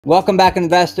Welcome back,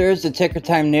 investors, to Ticker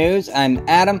Time News. I'm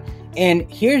Adam,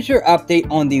 and here's your update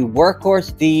on the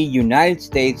Workhorse v. United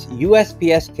States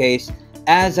USPS case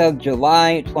as of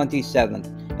July 27th.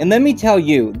 And let me tell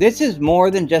you, this is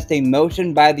more than just a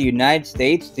motion by the United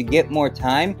States to get more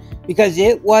time, because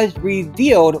it was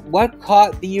revealed what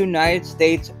caught the United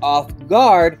States off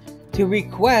guard to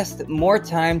request more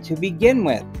time to begin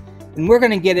with. And we're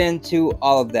going to get into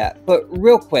all of that. But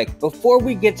real quick, before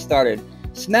we get started,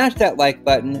 smash that like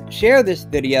button, share this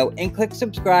video, and click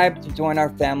subscribe to join our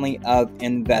family of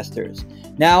investors.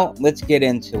 Now, let's get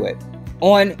into it.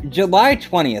 On July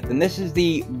 20th, and this is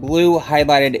the blue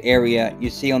highlighted area you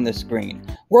see on the screen,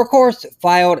 Workhorse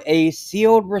filed a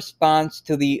sealed response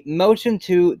to the motion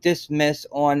to dismiss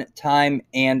on time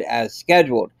and as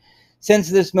scheduled. Since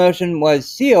this motion was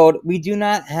sealed, we do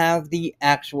not have the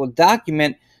actual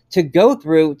document to go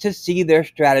through to see their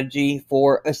strategy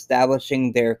for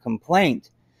establishing their complaint.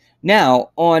 Now,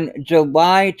 on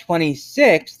July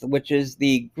 26th, which is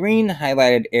the green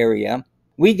highlighted area,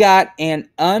 we got an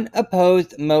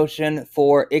unopposed motion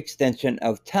for extension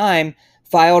of time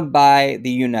filed by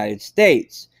the United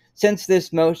States. Since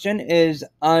this motion is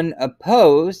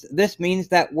unopposed, this means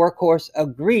that Workhorse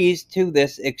agrees to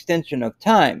this extension of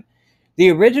time. The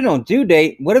original due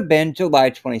date would have been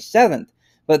July 27th.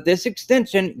 But this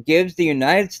extension gives the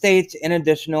United States an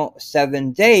additional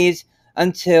 7 days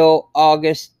until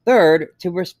August 3rd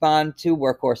to respond to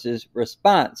Workhorse's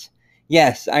response.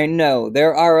 Yes, I know,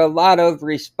 there are a lot of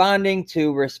responding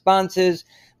to responses,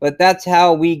 but that's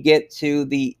how we get to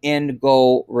the end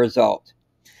goal result.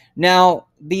 Now,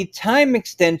 the time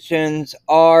extensions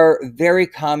are very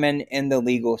common in the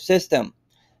legal system.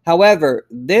 However,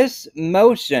 this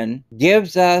motion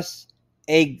gives us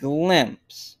a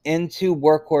glimpse into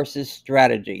Workhorse's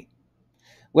strategy.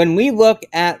 When we look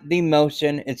at the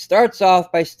motion, it starts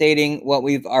off by stating what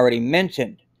we've already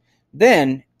mentioned.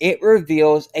 Then it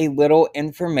reveals a little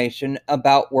information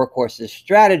about Workhorse's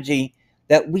strategy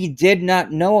that we did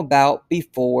not know about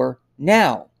before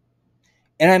now.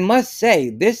 And I must say,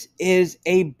 this is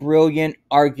a brilliant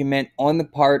argument on the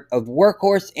part of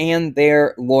Workhorse and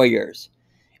their lawyers.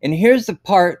 And here's the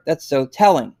part that's so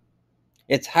telling.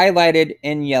 It's highlighted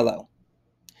in yellow.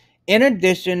 In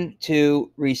addition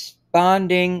to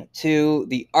responding to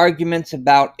the arguments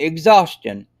about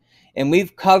exhaustion, and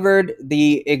we've covered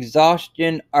the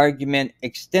exhaustion argument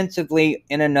extensively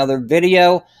in another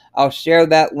video. I'll share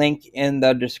that link in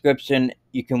the description.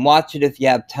 You can watch it if you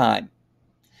have time.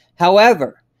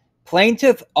 However,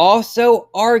 plaintiff also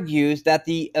argues that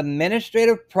the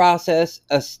administrative process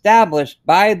established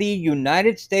by the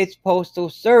United States Postal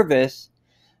Service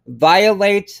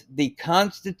violates the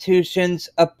Constitution's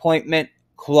appointment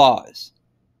clause.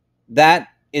 That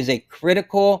is a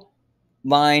critical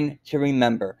line to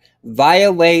remember.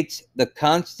 Violates the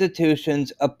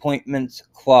Constitution's appointments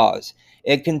clause.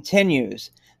 It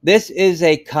continues, this is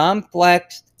a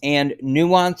complex and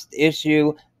nuanced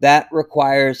issue that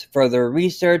requires further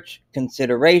research,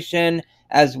 consideration,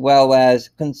 as well as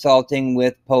consulting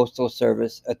with Postal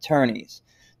Service attorneys.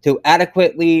 To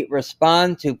adequately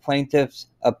respond to plaintiff's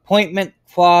appointment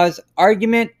clause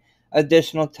argument,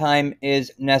 additional time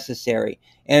is necessary.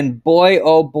 And boy,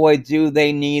 oh boy, do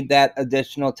they need that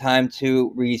additional time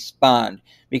to respond.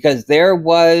 Because there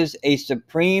was a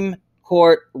Supreme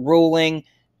Court ruling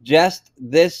just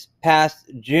this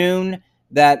past June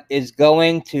that is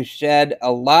going to shed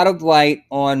a lot of light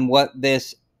on what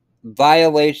this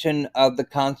violation of the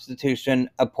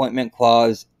Constitution appointment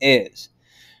clause is.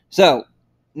 So,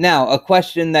 now, a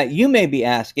question that you may be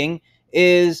asking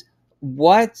is,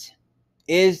 what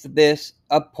is this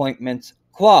appointments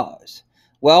clause?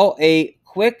 Well, a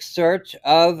quick search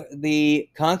of the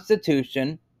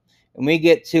Constitution, and we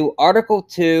get to Article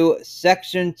 2,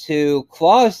 Section 2,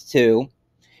 Clause 2,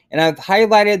 and I've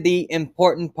highlighted the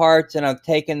important parts and I've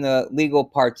taken the legal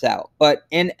parts out. But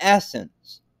in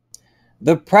essence,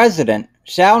 the President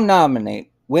shall nominate,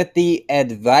 with the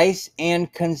advice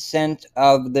and consent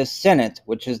of the Senate,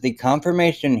 which is the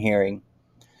confirmation hearing,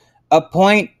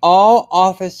 appoint all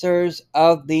officers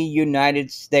of the United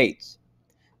States.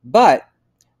 But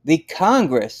the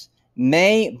Congress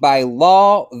may by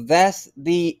law vest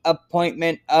the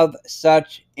appointment of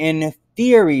such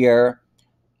inferior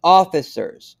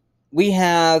officers. We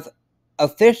have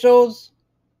officials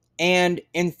and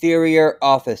inferior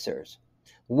officers.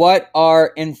 What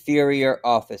are inferior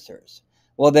officers?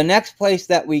 Well, the next place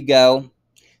that we go,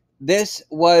 this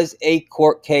was a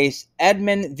court case,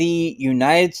 Edmond v.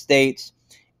 United States,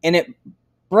 and it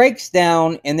breaks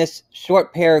down in this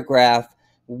short paragraph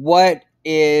what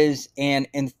is an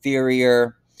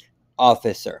inferior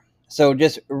officer. So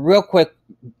just real quick,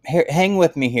 hang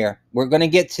with me here. We're gonna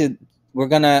get to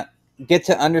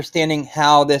understanding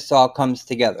how this all comes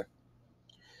together.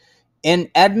 In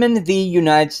Edmond v.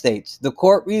 United States, the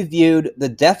court reviewed the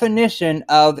definition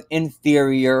of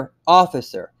inferior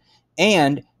officer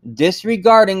and,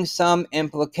 disregarding some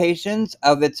implications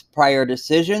of its prior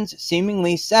decisions,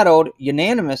 seemingly settled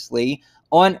unanimously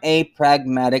on a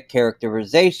pragmatic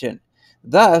characterization.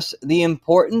 Thus, the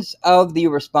importance of the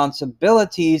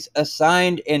responsibilities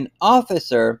assigned an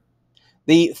officer,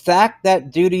 the fact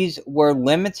that duties were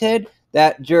limited,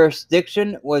 that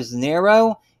jurisdiction was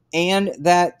narrow, and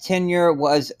that tenure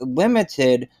was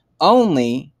limited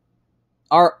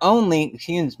are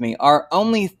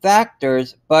only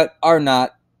factors, but are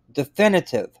not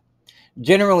definitive.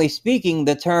 Generally speaking,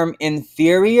 the term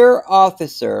inferior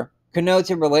officer connotes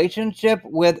a relationship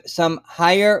with some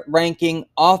higher ranking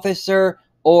officer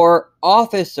or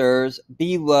officers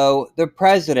below the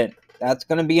president. That's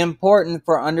going to be important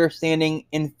for understanding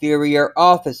inferior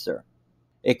officer.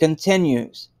 It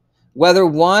continues. Whether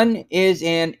one is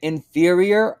an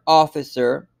inferior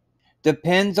officer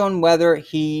depends on whether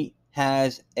he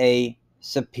has a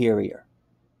superior.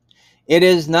 It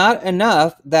is not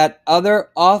enough that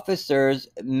other officers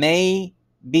may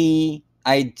be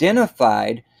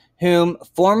identified whom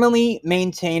formerly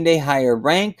maintained a higher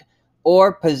rank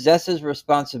or possesses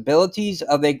responsibilities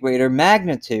of a greater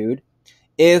magnitude.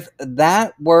 If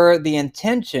that were the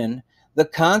intention, the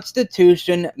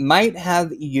Constitution might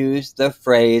have used the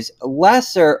phrase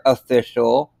lesser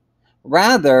official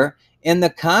rather in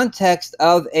the context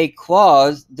of a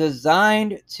clause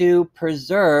designed to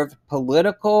preserve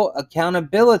political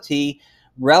accountability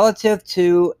relative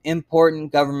to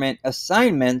important government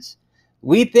assignments.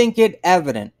 We think it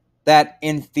evident that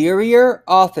inferior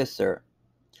officer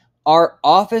are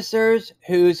officers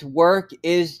whose work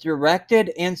is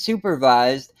directed and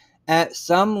supervised at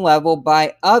some level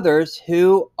by others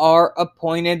who are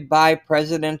appointed by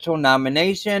presidential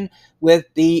nomination with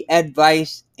the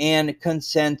advice and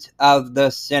consent of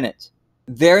the Senate.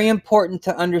 Very important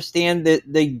to understand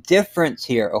the difference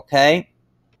here, okay?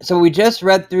 So we just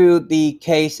read through the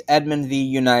case Edmond v.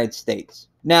 United States.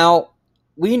 Now,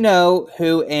 we know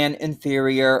who an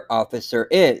inferior officer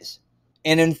is.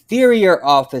 An inferior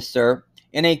officer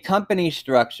in a company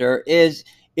structure is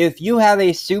if you have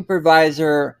a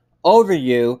supervisor over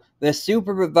you, the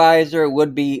supervisor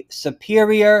would be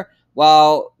superior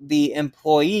while the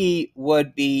employee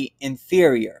would be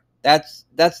inferior. That's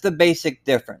the basic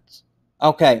difference.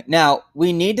 Okay, now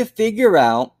we need to figure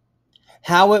out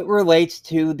how it relates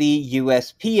to the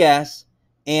USPS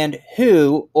and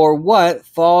who or what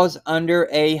falls under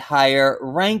a higher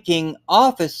ranking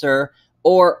officer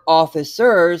or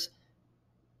officers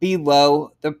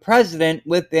below the president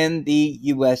within the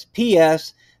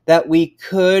USPS that we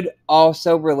could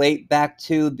also relate back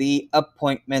to the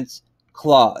appointments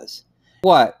clause.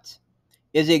 What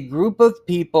is a group of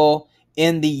people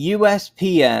in the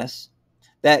USPS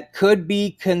that could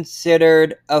be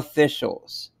considered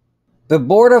officials? The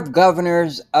Board of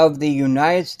Governors of the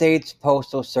United States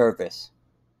Postal Service.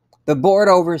 The board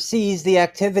oversees the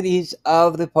activities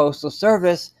of the Postal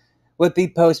Service, with the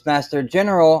Postmaster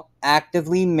General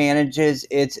actively manages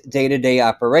its day-to-day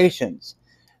operations.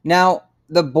 Now,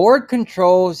 the board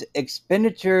controls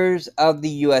expenditures of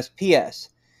the USPS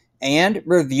and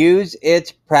reviews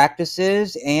its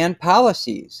practices and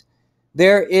policies.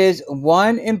 There is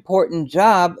one important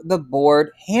job the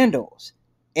board handles,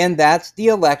 and that's the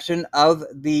election of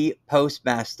the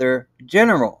Postmaster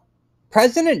General.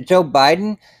 President Joe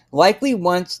Biden likely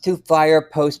wants to fire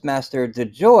Postmaster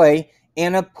DeJoy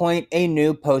and appoint a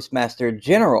new Postmaster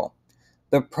General.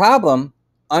 The problem,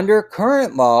 under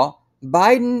current law,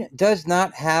 Biden does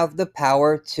not have the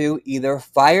power to either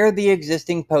fire the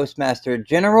existing Postmaster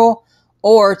General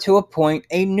or to appoint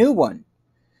a new one.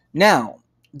 Now,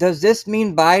 does this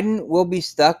mean Biden will be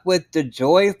stuck with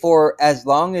DeJoy for as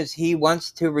long as he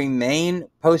wants to remain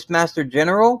Postmaster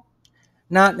General?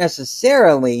 Not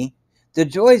necessarily.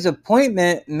 DeJoy's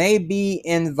appointment may be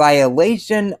in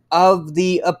violation of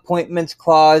the Appointments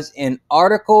Clause in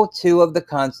Article 2 of the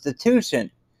Constitution.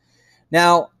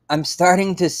 Now, I'm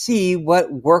starting to see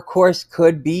what Workhorse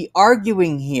could be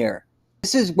arguing here.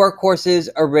 This is Workhorse's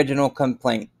original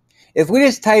complaint. If we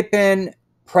just type in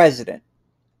president,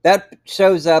 that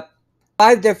shows up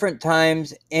 5 different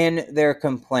times in their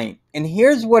complaint. And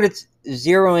here's what it's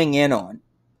zeroing in on.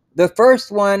 The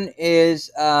first one is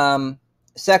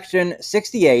Section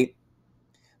 68.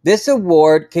 This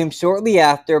award came shortly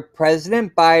after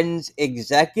President Biden's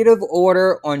executive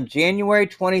order on January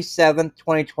 27,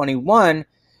 2021,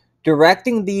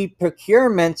 directing the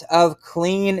procurement of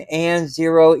clean and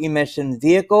zero-emission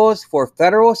vehicles for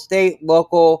federal, state,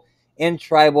 local, and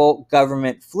tribal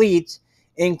government fleets,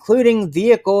 including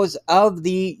vehicles of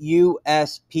the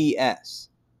USPS.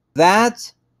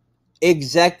 That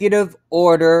executive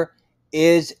order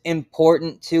is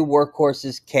important to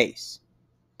Workhorse's case,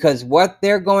 because what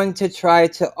they're going to try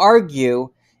to argue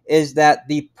is that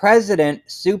the president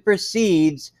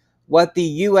supersedes what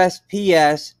the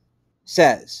USPS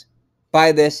says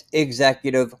by this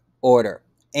executive order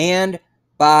and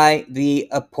by the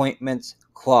appointments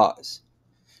clause.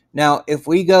 Now, if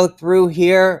we go through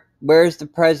here, where's the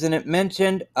president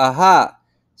mentioned? Aha,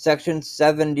 Section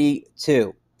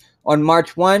 72. On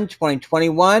March 1,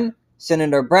 2021,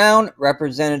 Senator Brown,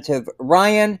 Representative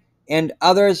Ryan, and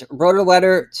others wrote a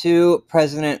letter to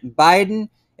President Biden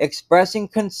expressing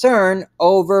concern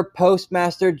over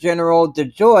Postmaster General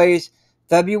DeJoy's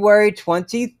February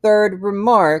 23rd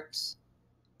remarks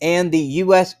and the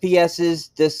USPS's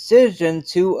decision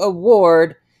to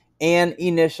award an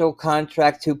initial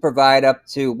contract to provide up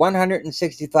to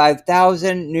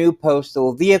 165,000 new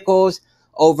postal vehicles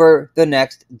over the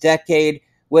next decade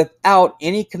without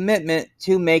any commitment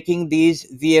to making these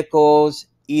vehicles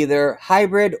either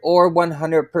hybrid or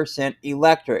 100%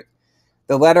 electric.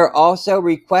 The letter also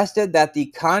requested that the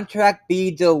contract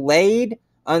be delayed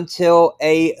until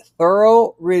a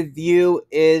thorough review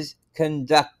is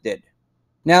conducted.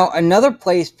 Now, another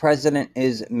place president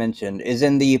is mentioned is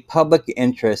in the public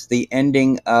interest, the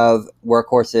ending of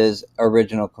Workhorse's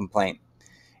original complaint.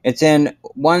 It's in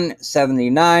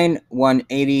 179,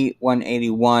 180,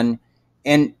 181,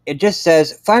 and it just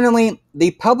says, finally,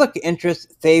 the public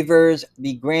interest favors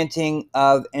the granting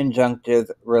of injunctive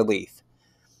relief.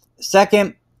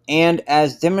 Second, and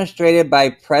as demonstrated by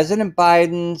President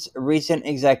Biden's recent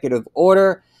executive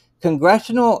order,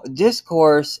 congressional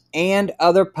discourse, and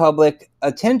other public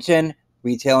attention,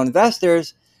 retail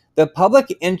investors, the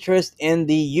public interest in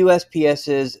the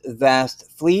USPS's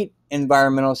vast fleet,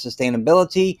 environmental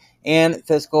sustainability, and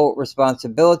fiscal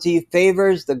responsibility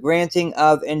favors the granting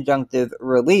of injunctive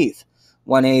relief.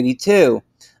 182.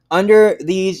 Under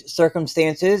these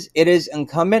circumstances, it is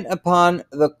incumbent upon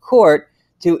the court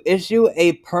to issue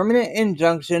a permanent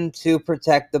injunction to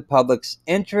protect the public's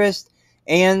interest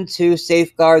and to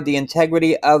safeguard the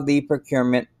integrity of the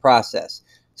procurement process.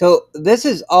 So this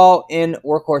is all in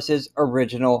Workhorse's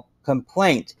original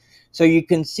complaint. So you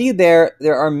can see there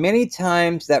are many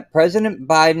times that President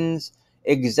Biden's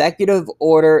executive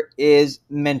order is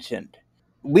mentioned.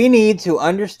 We need to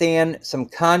understand some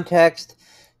context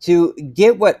to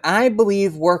get what I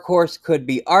believe Workhorse could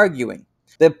be arguing.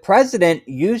 The president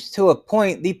used to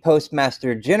appoint the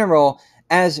Postmaster General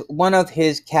as one of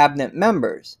his cabinet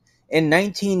members. In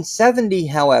 1970,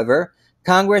 however,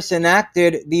 Congress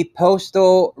enacted the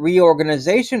Postal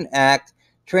Reorganization Act,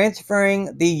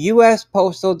 transferring the U.S.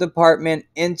 Postal Department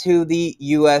into the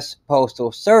U.S.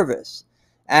 Postal Service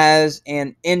as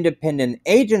an independent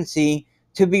agency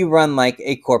to be run like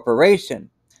a corporation.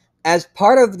 As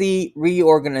part of the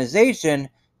reorganization,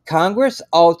 Congress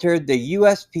altered the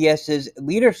USPS's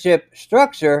leadership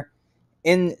structure.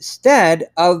 Instead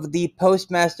of the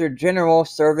Postmaster General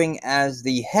serving as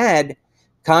the head,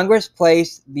 Congress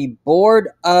placed the Board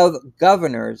of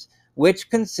Governors, which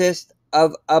consists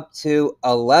of up to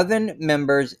 11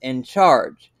 members in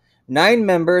charge, 9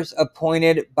 members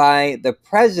appointed by the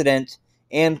President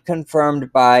and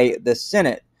confirmed by the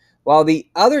Senate, while the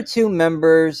other 2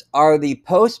 members are the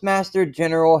Postmaster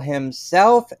General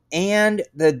himself and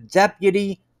the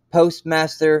Deputy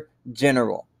Postmaster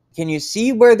General. Can you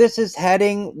see where this is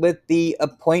heading with the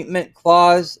appointment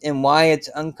clause and why it's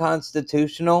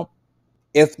unconstitutional?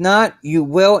 If not, you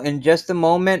will in just a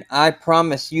moment, I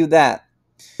promise you that.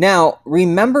 Now,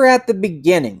 remember at the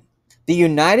beginning, the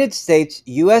United States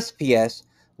USPS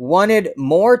wanted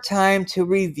more time to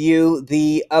review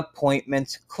the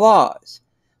appointments clause.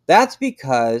 That's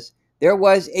because there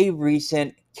was a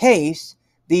recent case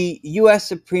the U.S.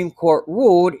 Supreme Court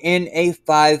ruled in a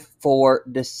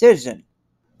 5-4 decision.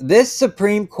 This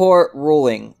Supreme Court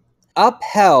ruling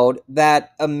upheld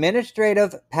that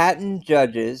administrative patent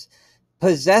judges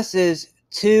possesses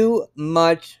too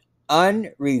much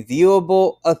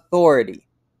unreviewable authority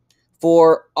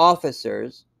for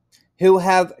officers who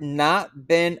have not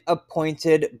been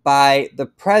appointed by the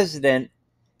president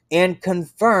and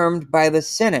confirmed by the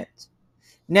Senate.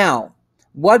 Now,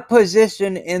 what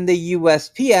position in the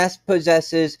USPS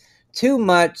possesses too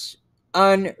much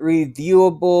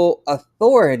unreviewable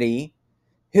authority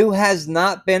who has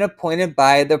not been appointed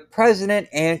by the president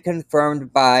and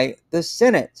confirmed by the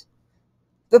Senate?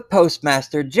 The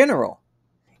Postmaster General.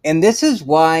 And this is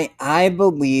why I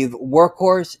believe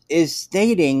Workhorse is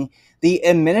stating the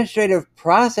administrative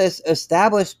process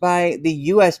established by the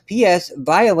USPS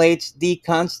violates the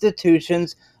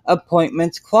Constitution's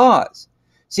Appointments Clause.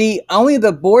 See, only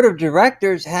the Board of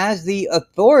Directors has the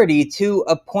authority to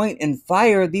appoint and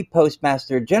fire the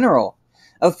Postmaster General.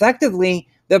 Effectively,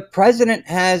 the President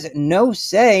has no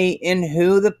say in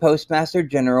who the Postmaster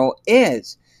General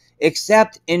is,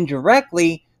 except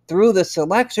indirectly through the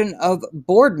selection of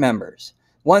board members.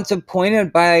 Once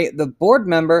appointed by the board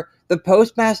member, the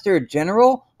Postmaster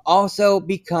General also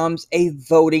becomes a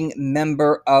voting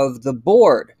member of the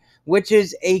board, which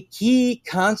is a key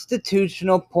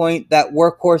constitutional point that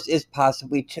Workhorse is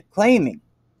possibly claiming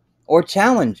or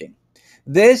challenging.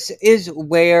 This is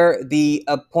where the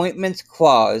Appointments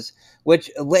Clause, which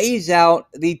lays out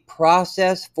the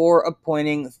process for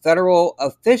appointing federal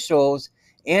officials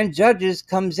and judges,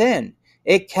 comes in.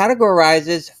 It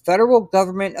categorizes federal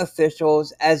government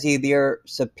officials as either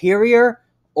superior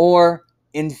or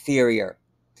inferior.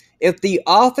 If the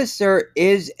officer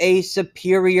is a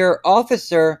superior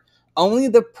officer, only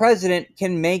the president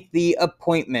can make the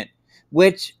appointment,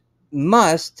 which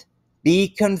must be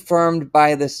confirmed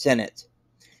by the Senate.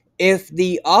 If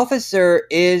the officer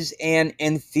is an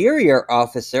inferior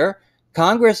officer,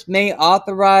 Congress may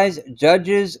authorize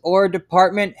judges or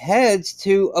department heads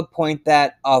to appoint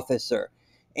that officer,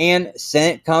 and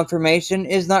Senate confirmation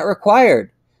is not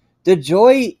required.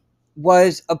 DeJoy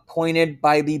was appointed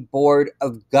by the Board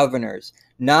of Governors,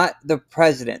 not the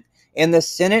President, and the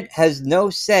Senate has no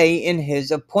say in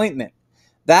his appointment.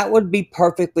 That would be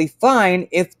perfectly fine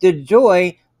if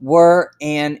DeJoy were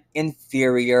an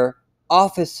inferior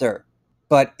officer.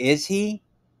 But is he?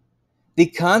 The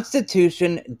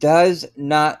Constitution does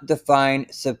not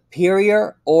define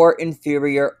superior or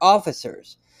inferior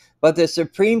officers, but the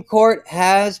Supreme Court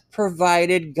has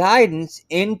provided guidance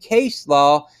in case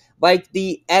law like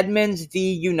the Edmonds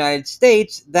v. United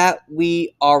States that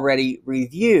we already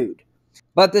reviewed.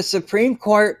 But the Supreme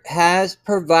Court has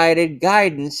provided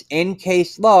guidance in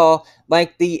case law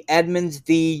like the Edmonds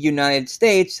v. United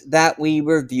States that we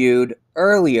reviewed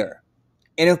earlier.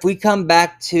 And if we come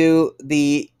back to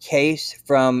the case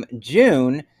from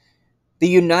June, the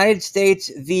United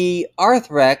States v.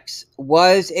 Arthrex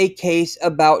was a case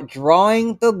about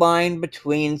drawing the line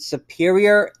between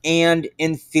superior and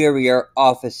inferior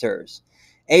officers,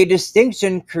 a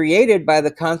distinction created by the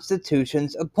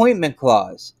Constitution's Appointment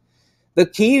Clause. The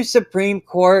key Supreme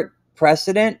Court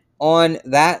precedent on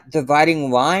that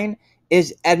dividing line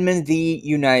is Edmonds v.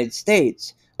 United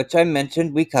States, which I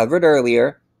mentioned we covered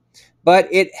earlier, but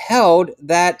it held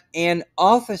that an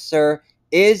officer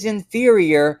is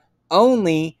inferior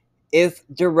only if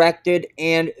directed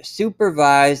and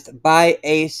supervised by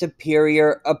a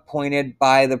superior appointed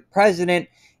by the President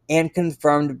and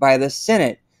confirmed by the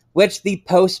Senate, which the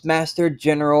Postmaster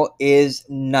General is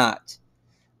not.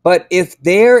 But if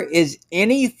there is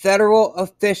any federal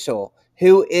official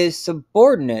who is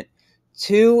subordinate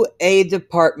to a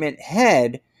department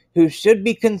head who should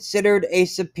be considered a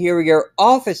superior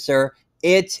officer,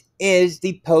 it is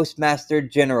the Postmaster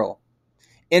General.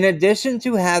 In addition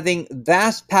to having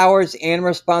vast powers and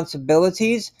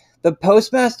responsibilities, the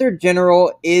Postmaster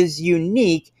General is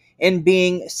unique in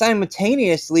being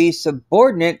simultaneously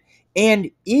subordinate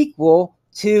and equal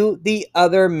to the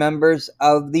other members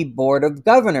of the Board of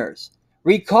Governors.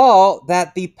 Recall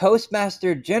that the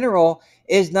Postmaster General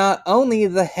is not only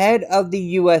the head of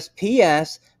the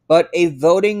USPS, but a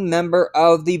voting member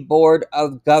of the Board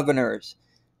of Governors.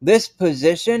 This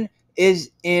position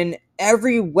is in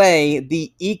every way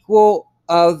the equal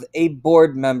of a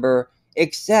board member,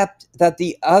 except that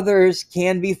the others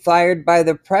can be fired by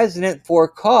the President for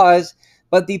cause,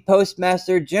 but the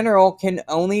Postmaster General can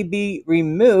only be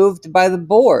removed by the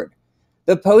board.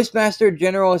 The Postmaster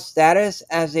General's status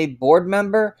as a board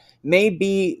member may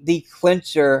be the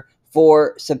clincher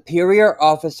for superior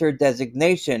officer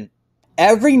designation.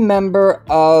 Every member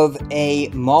of a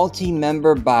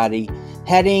multi-member body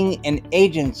heading an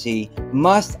agency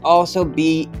must also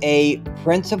be a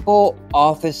principal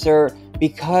officer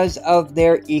because of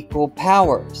their equal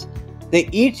powers. They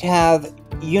each have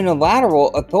unilateral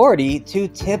authority to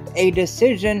tip a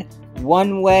decision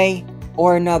one way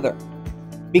or another.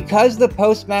 Because the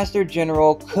Postmaster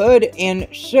General could and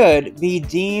should be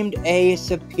deemed a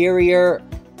superior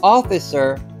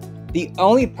officer, the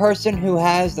only person who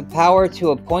has the power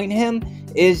to appoint him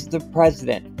is the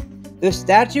President. The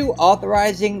statute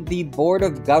authorizing the Board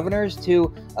of Governors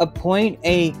to appoint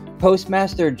a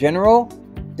Postmaster General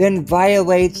then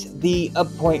violates the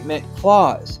Appointment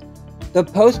Clause. The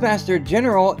Postmaster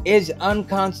General is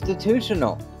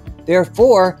unconstitutional.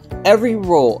 Therefore, Every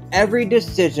rule, every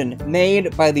decision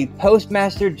made by the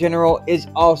Postmaster General is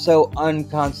also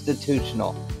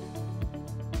unconstitutional.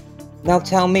 Now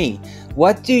tell me,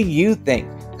 what do you think?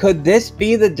 Could this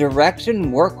be the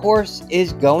direction Workhorse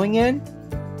is going in?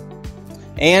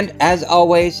 And as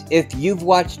always, if you've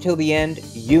watched till the end,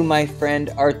 you, my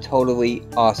friend, are totally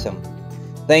awesome.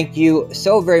 Thank you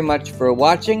so very much for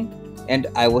watching, and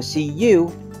I will see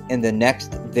you in the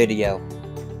next video.